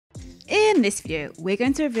In this video, we're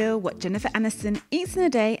going to reveal what Jennifer Aniston eats in a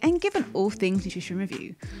day and give an all things nutrition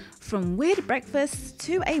review. From weird breakfasts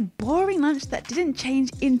to a boring lunch that didn't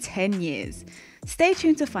change in 10 years. Stay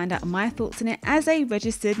tuned to find out my thoughts on it as a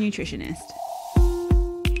registered nutritionist.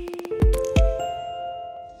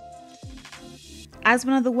 As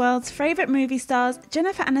one of the world's favourite movie stars,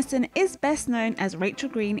 Jennifer Aniston is best known as Rachel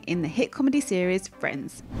Green in the hit comedy series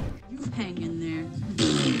Friends. You hang in there.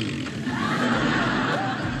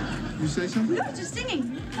 You say something? No, just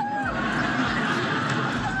singing.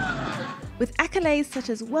 With accolades such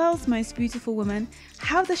as world's most beautiful woman,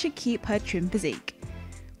 how does she keep her trim physique?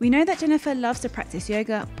 We know that Jennifer loves to practice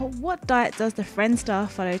yoga, but what diet does the Friends star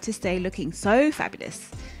follow to stay looking so fabulous?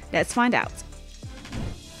 Let's find out.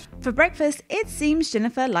 For breakfast, it seems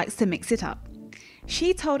Jennifer likes to mix it up.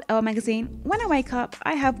 She told Elle magazine, "When I wake up,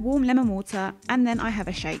 I have warm lemon water and then I have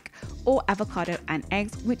a shake, or avocado and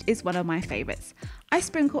eggs, which is one of my favourites. I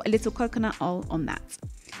sprinkle a little coconut oil on that.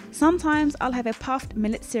 Sometimes I'll have a puffed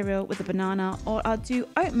millet cereal with a banana, or I'll do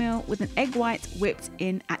oatmeal with an egg white whipped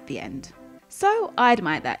in at the end." So I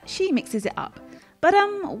admire that, she mixes it up. But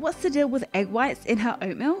what's the deal with egg whites in her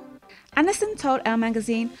oatmeal? Aniston told Elle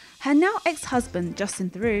magazine her now ex-husband Justin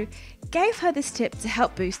Theroux gave her this tip to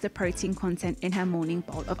help boost the protein content in her morning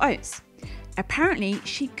bowl of oats. Apparently,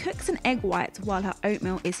 she cooks an egg white while her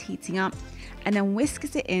oatmeal is heating up and then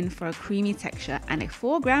whisks it in for a creamy texture and a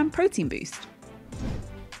 4-gram protein boost.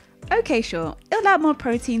 Okay, sure, it'll add more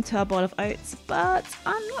protein to a bowl of oats, but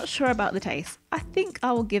I'm not sure about the taste. I think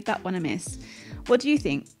I will give that one a miss. What do you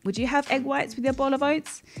think? Would you have egg whites with your bowl of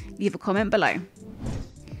oats? Leave a comment below.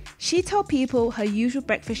 She told people her usual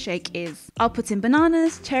breakfast shake is, "I'll put in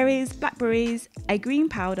bananas, cherries, blackberries, a green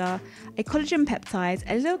powder, a collagen peptide,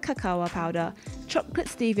 a little cacao powder, chocolate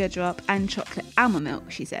stevia drop, and chocolate almond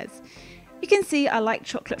milk," she says. You can see I like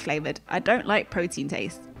chocolate flavoured, I don't like protein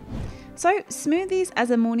taste. So smoothies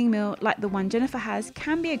as a morning meal like the one Jennifer has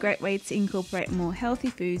can be a great way to incorporate more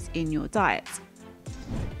healthy foods in your diet.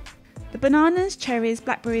 The bananas, cherries,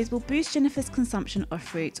 blackberries will boost Jennifer's consumption of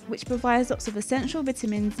fruit, which provides lots of essential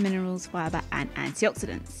vitamins, minerals, fibre and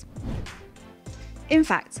antioxidants. In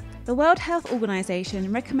fact, the World Health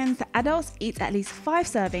Organization recommends that adults eat at least 5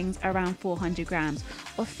 servings, around 400 grams,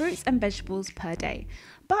 of fruits and vegetables per day,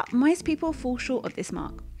 but most people fall short of this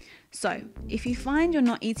mark. So, if you find you're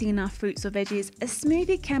not eating enough fruits or veggies, a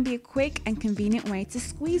smoothie can be a quick and convenient way to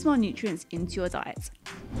squeeze more nutrients into your diet.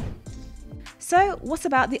 So, what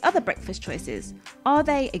about the other breakfast choices? Are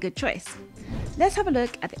they a good choice? Let's have a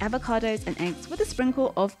look at the avocados and eggs with a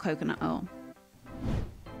sprinkle of coconut oil.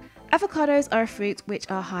 Avocados are a fruit which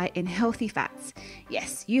are high in healthy fats.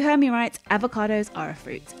 Yes, you heard me right, avocados are a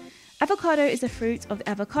fruit. Avocado is a fruit of the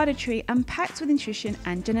avocado tree and packed with nutrition,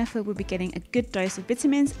 and Jennifer will be getting a good dose of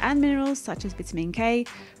vitamins and minerals such as vitamin K,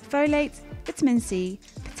 folate, vitamin C,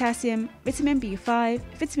 potassium, vitamin B5,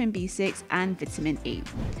 vitamin B6 and vitamin E.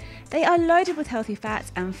 They are loaded with healthy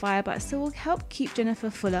fats and fibre, so will help keep Jennifer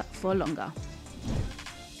fuller for longer.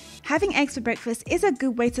 Having eggs for breakfast is a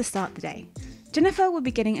good way to start the day. Jennifer will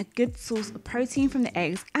be getting a good source of protein from the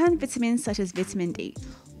eggs and vitamins such as vitamin D,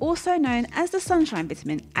 also known as the sunshine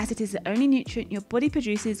vitamin, as it is the only nutrient your body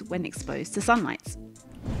produces when exposed to sunlight.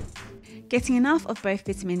 Getting enough of both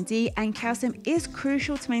vitamin D and calcium is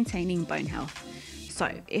crucial to maintaining bone health. So,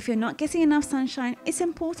 if you're not getting enough sunshine, it's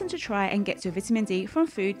important to try and get your vitamin D from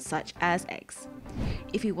foods such as eggs.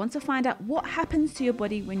 If you want to find out what happens to your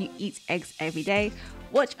body when you eat eggs every day,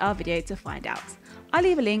 watch our video to find out. I'll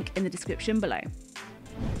leave a link in the description below.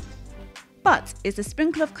 But is the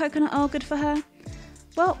sprinkle of coconut oil good for her?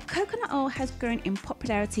 Well, coconut oil has grown in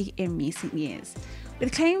popularity in recent years,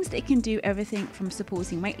 with claims that it can do everything from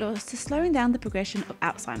supporting weight loss to slowing down the progression of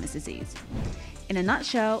Alzheimer's disease. In a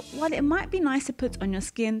nutshell, while it might be nice to put on your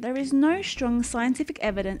skin, there is no strong scientific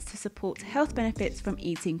evidence to support health benefits from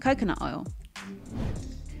eating coconut oil.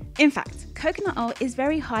 In fact, coconut oil is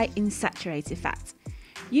very high in saturated fat.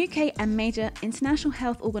 UK and major international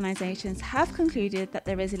health organisations have concluded that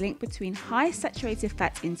there is a link between high saturated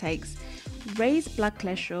fat intakes, raised blood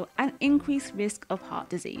cholesterol and increased risk of heart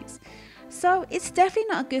disease. So it's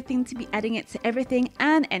definitely not a good thing to be adding it to everything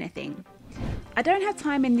and anything. I don't have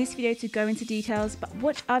time in this video to go into details, but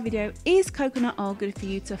watch our video "Is Coconut Oil Good For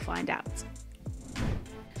You?" to find out.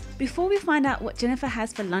 Before we find out what Jennifer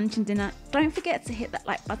has for lunch and dinner, don't forget to hit that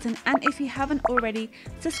like button, and if you haven't already,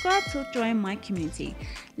 subscribe to join my community.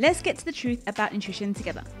 Let's get to the truth about nutrition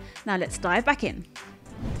together. Now let's dive back in.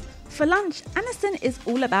 For lunch, Aniston is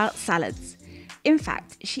all about salads. In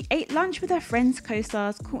fact, she ate lunch with her friends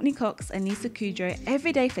co-stars Courtney Cox and Lisa Kudrow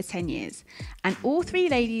every day for 10 years, and all three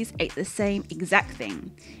ladies ate the same exact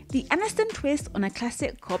thing, the Aniston twist on a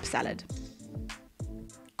classic Cobb salad.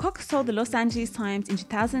 Cox told the Los Angeles Times in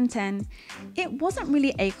 2010, "It wasn't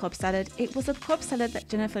really a Cobb salad, it was a Cobb salad that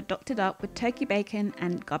Jennifer doctored up with turkey bacon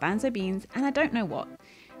and garbanzo beans and I don't know what.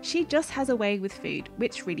 She just has a way with food,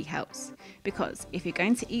 which really helps. Because if you're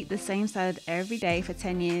going to eat the same salad every day for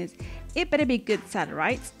 10 years, it better be good salad,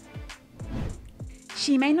 right?"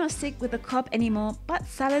 She may not stick with the Cobb anymore, but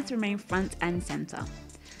salads remain front and centre.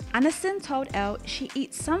 Aniston told Elle she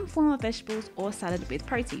eats some form of vegetables or salad with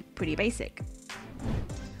protein, pretty basic.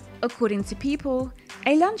 According to People,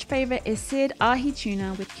 a lunch favourite is seared ahi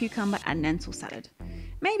tuna with cucumber and lentil salad.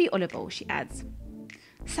 Maybe olive oil, she adds.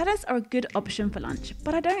 Salads are a good option for lunch,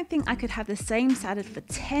 but I don't think I could have the same salad for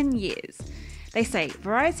 10 years. They say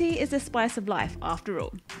variety is the spice of life after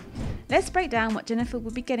all. Let's break down what Jennifer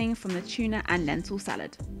will be getting from the tuna and lentil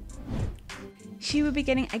salad. She will be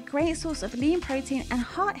getting a great source of lean protein and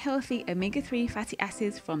heart-healthy omega-3 fatty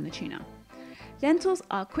acids from the tuna. Lentils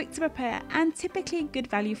are quick to prepare and typically good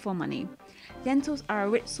value for money. Lentils are a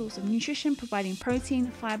rich source of nutrition, providing protein,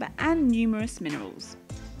 fibre and numerous minerals.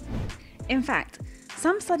 In fact,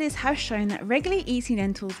 some studies have shown that regularly eating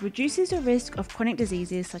lentils reduces the risk of chronic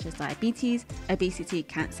diseases such as diabetes, obesity,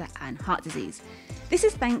 cancer and heart disease. This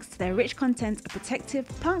is thanks to their rich content of protective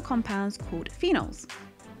plant compounds called phenols.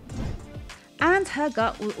 And her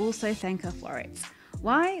gut will also thank her for it.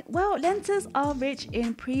 Why? Well, lentils are rich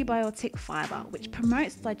in prebiotic fibre, which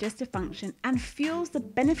promotes digestive function and fuels the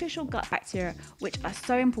beneficial gut bacteria, which are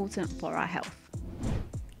so important for our health.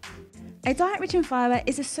 A diet rich in fibre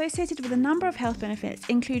is associated with a number of health benefits,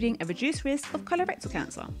 including a reduced risk of colorectal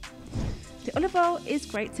cancer. The olive oil is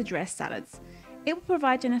great to dress salads. It will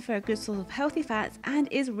provide Jennifer a good source of healthy fats and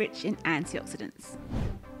is rich in antioxidants.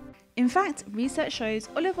 In fact, research shows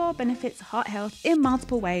olive oil benefits heart health in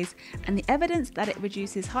multiple ways, and the evidence that it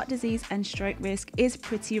reduces heart disease and stroke risk is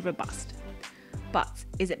pretty robust. But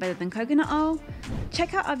is it better than coconut oil?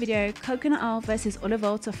 Check out our video, Coconut Oil versus Olive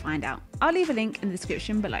Oil, to find out. I'll leave a link in the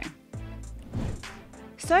description below.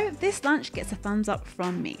 So this lunch gets a thumbs up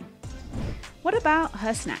from me. What about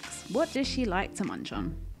her snacks? What does she like to munch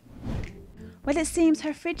on? Well, it seems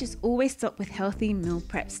her fridge is always stocked with healthy meal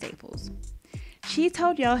prep staples. She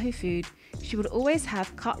told Yahoo Food she would always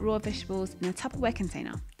have cut raw vegetables in a Tupperware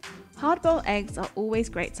container. Hard-boiled eggs are always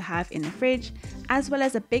great to have in the fridge, as well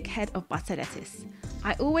as a big head of butter lettuce.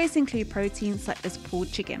 I always include protein such as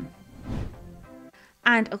pulled chicken.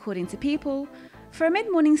 And according to People, for a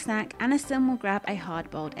mid-morning snack, Aniston will grab a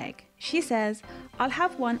hard-boiled egg. She says, "I'll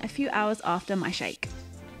have one a few hours after my shake."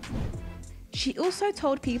 She also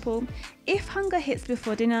told People if hunger hits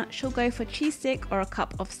before dinner, she'll go for cheese stick or a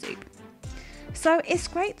cup of soup. So it's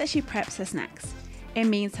great that she preps her snacks. It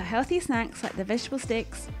means her healthy snacks like the vegetable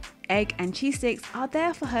sticks, egg and cheese sticks are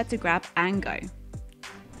there for her to grab and go.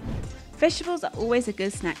 Vegetables are always a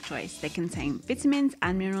good snack choice. They contain vitamins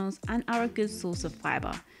and minerals and are a good source of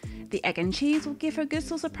fibre. The egg and cheese will give her a good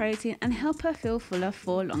source of protein and help her feel fuller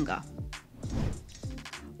for longer.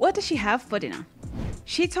 What does she have for dinner?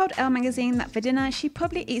 She told Elle magazine that for dinner she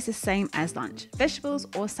probably eats the same as lunch, vegetables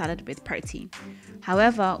or salad with protein.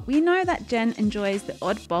 However, we know that Jen enjoys the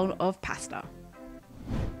odd bowl of pasta.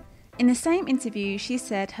 In the same interview, she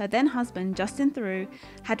said her then husband Justin Theroux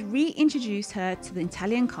had reintroduced her to the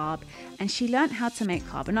Italian carb and she learnt how to make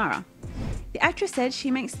carbonara. The actress said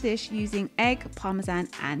she makes the dish using egg, parmesan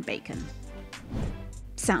and bacon.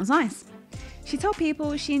 Sounds nice. She told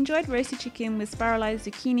People she enjoyed roasted chicken with spiralized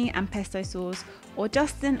zucchini and pesto sauce, or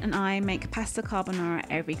Justin and I make pasta carbonara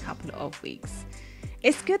every couple of weeks.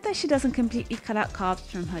 It's good that she doesn't completely cut out carbs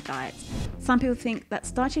from her diet. Some people think that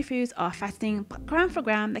starchy foods are fattening, but gram for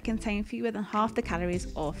gram they contain fewer than half the calories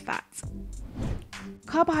of fat.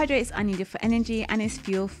 Carbohydrates are needed for energy and is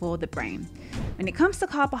fuel for the brain. When it comes to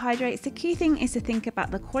carbohydrates, the key thing is to think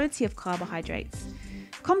about the quality of carbohydrates.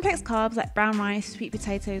 Complex carbs like brown rice, sweet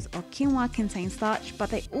potatoes or quinoa contain starch, but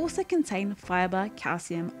they also contain fibre,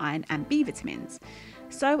 calcium, iron and B vitamins.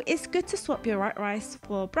 So it's good to swap your white rice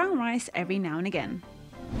for brown rice every now and again.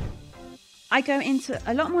 I go into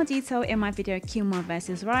a lot more detail in my video quinoa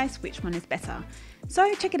versus rice, which one is better.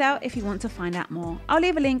 So check it out if you want to find out more. I'll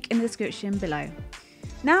leave a link in the description below.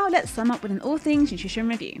 Now let's sum up with an all things nutrition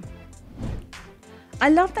review. I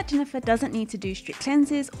love that Jennifer doesn't need to do strict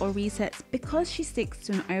cleanses or resets because she sticks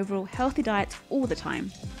to an overall healthy diet all the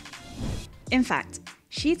time. In fact,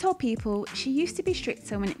 she told People she used to be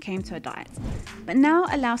stricter when it came to her diet, but now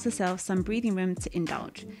allows herself some breathing room to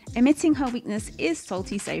indulge, admitting her weakness is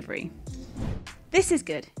salty savoury. This is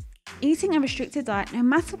good. Eating a restricted diet, no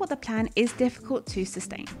matter what the plan, is difficult to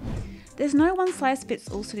sustain. There's no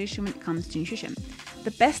one-size-fits-all solution when it comes to nutrition.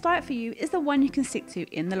 The best diet for you is the one you can stick to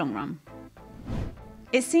in the long run.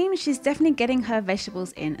 It seems she's definitely getting her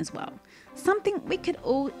vegetables in as well, something we could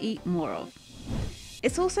all eat more of.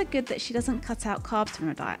 It's also good that she doesn't cut out carbs from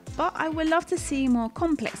her diet, but I would love to see more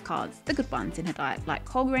complex carbs, the good ones in her diet, like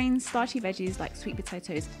whole grains, starchy veggies like sweet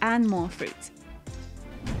potatoes, and more fruit.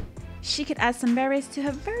 She could add some berries to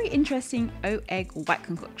her very interesting oat egg white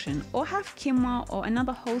concoction, or have quinoa or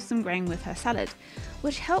another wholesome grain with her salad,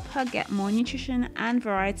 which help her get more nutrition and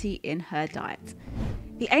variety in her diet.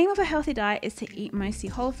 The aim of a healthy diet is to eat mostly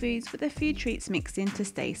whole foods with a few treats mixed in to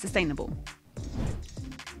stay sustainable.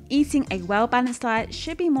 Eating a well-balanced diet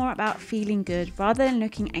should be more about feeling good rather than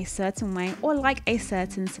looking a certain way or like a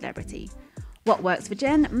certain celebrity. What works for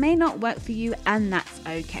Jen may not work for you, and that's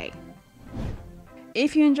okay.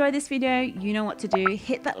 If you enjoyed this video, you know what to do.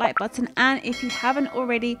 Hit that like button, and if you haven't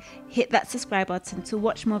already, hit that subscribe button to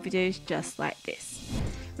watch more videos just like this.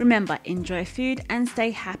 Remember, enjoy food and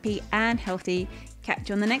stay happy and healthy. Catch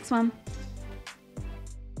you on the next one.